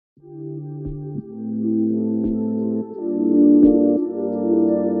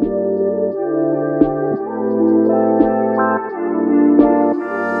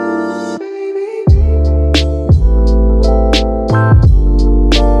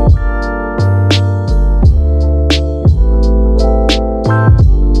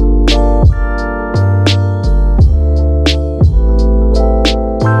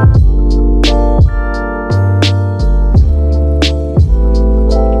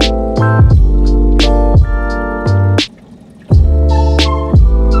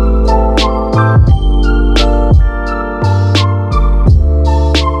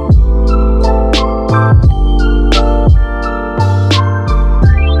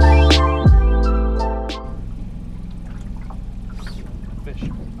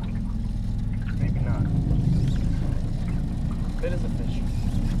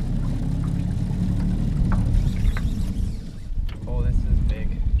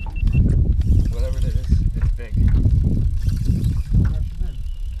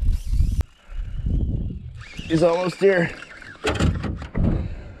He's almost here.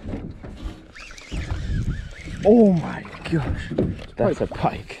 Oh my gosh, that's a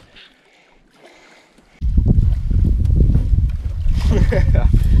pike.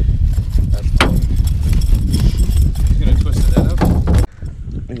 That's cool. He's gonna twist his head up.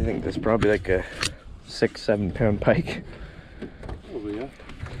 I think that's probably like a 6-7 pound pike. Probably, yeah.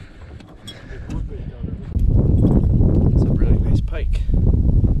 It's a really nice pike.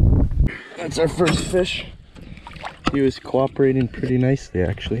 That's our first fish. He was cooperating pretty nicely,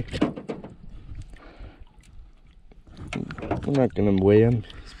 actually. I'm not gonna weigh him.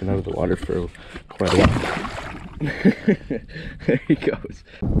 He's been out of the water for quite a while. There he goes.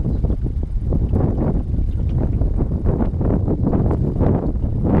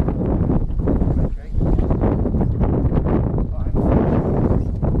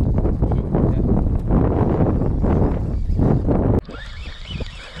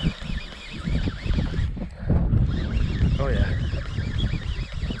 Oh yeah.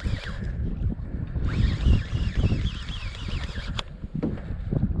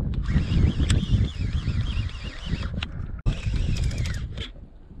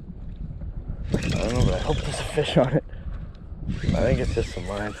 I don't know, but I hope there's a fish on it. I think it's just some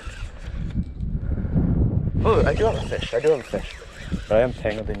line. Oh, I do have a fish. But I am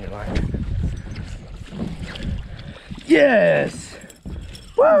tangled in your line. Yes!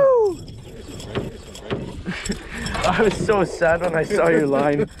 Woo! I was so sad when I saw your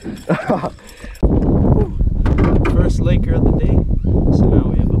line. First laker of the day. So now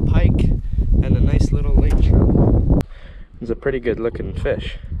we have a pike and a nice little lake trout. It's a pretty good looking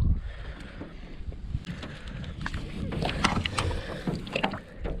fish.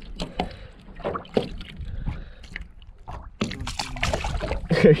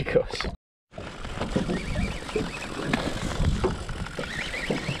 There he goes.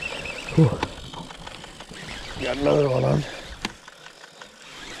 Whew. Got another one on.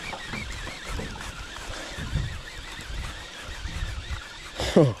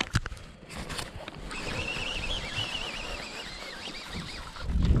 Oh.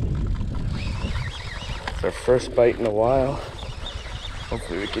 It's our first bite in a while.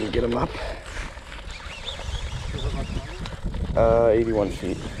 Hopefully we can get him up. 81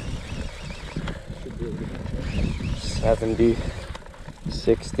 feet. 70,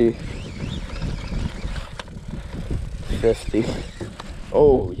 60, 50.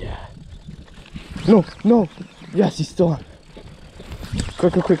 Oh yeah. No, no. Yes, he's still on.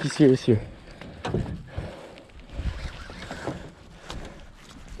 Quick, quick, quick. He's here.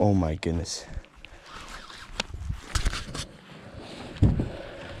 Oh my goodness.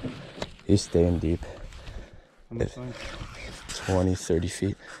 He's staying deep. 20, 30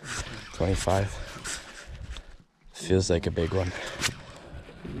 feet, 25. Feels like a big one.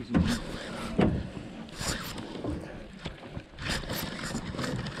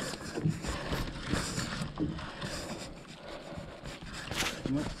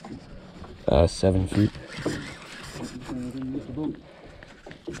 Uh, 7 feet.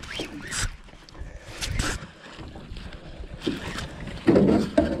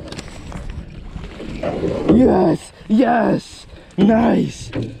 Yes, yes,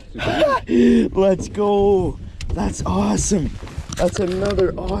 nice. Let's go. That's awesome. That's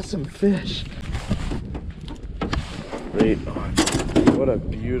another awesome fish. Right on. What a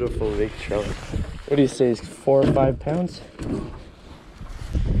beautiful lake trout. What do you say, is 4 or 5 pounds?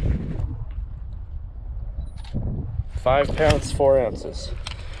 5 pounds, 4 ounces.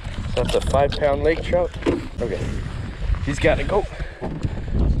 So that's a 5 pound lake trout. Okay, he's got to go.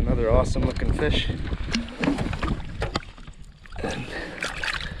 It's another awesome looking fish.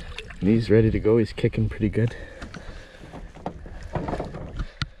 And he's ready to go. He's kicking pretty good.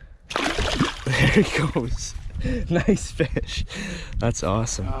 There he goes. Nice fish. That's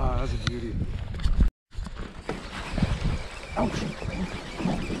awesome. Ah, that's a beauty.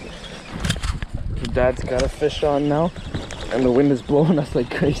 Dad's got a fish on now, and the wind is blowing us like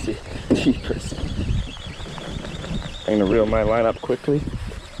crazy. Jeepers. I'm gonna reel my line up quickly.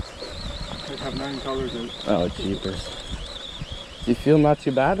 I have 9 colors out. Oh, jeepers. Do you feel not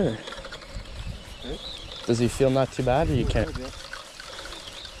too bad, or? Eh? Does he feel not too bad, or you can't?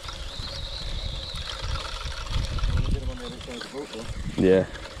 Yeah.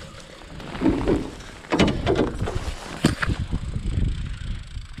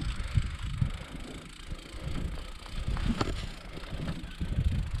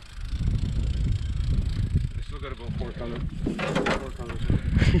 I still got about 4 colors. 4 colors.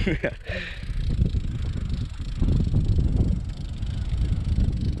 Yeah.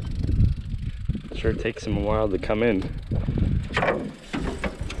 Sure takes him a while to come in.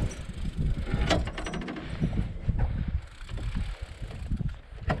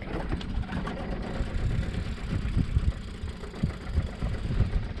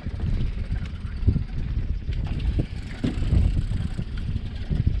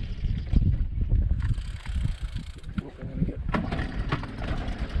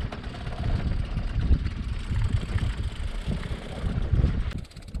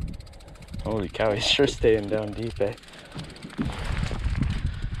 Holy cow, he's sure staying down deep, eh?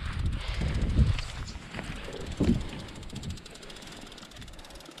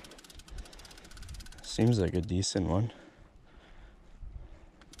 Seems like a decent one.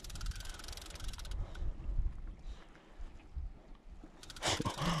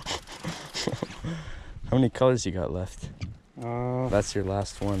 How many colors you got left? That's your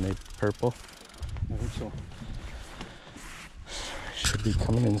last one, eh? Purple? I think so. Should be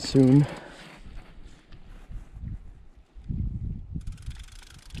coming in soon.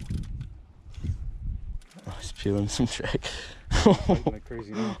 Oh, he's peeling some track. Like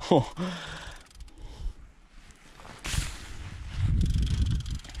crazy now. I'm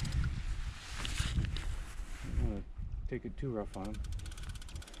gonna take it too rough on him.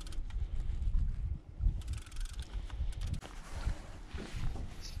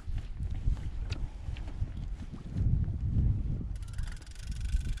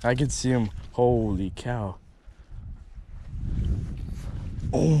 I could see him. Holy cow.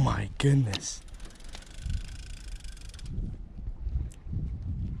 Oh my goodness.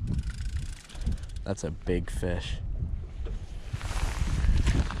 That's a big fish.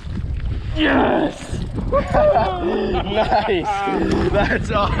 Yes! Nice!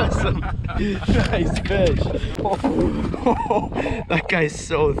 That's awesome! Nice fish! That guy's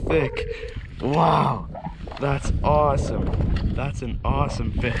so thick. Wow! That's awesome. That's an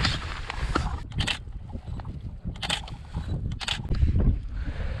awesome fish.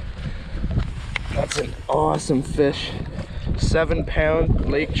 That's an awesome fish. 7-pound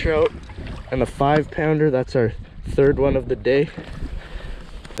lake trout and a 5-pounder. That's our third one of the day.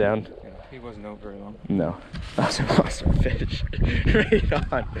 Down. Yeah, he wasn't out very long. No, that's an awesome fish. Right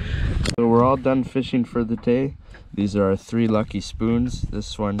on. So we're all done fishing for the day. These are our 3 lucky spoons.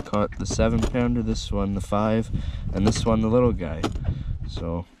 This one caught the 7-pounder, this one the 5, and this one the little guy.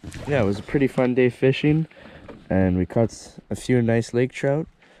 So yeah, it was a pretty fun day fishing, and we caught a few nice lake trout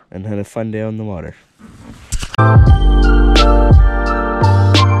and had a fun day on the water.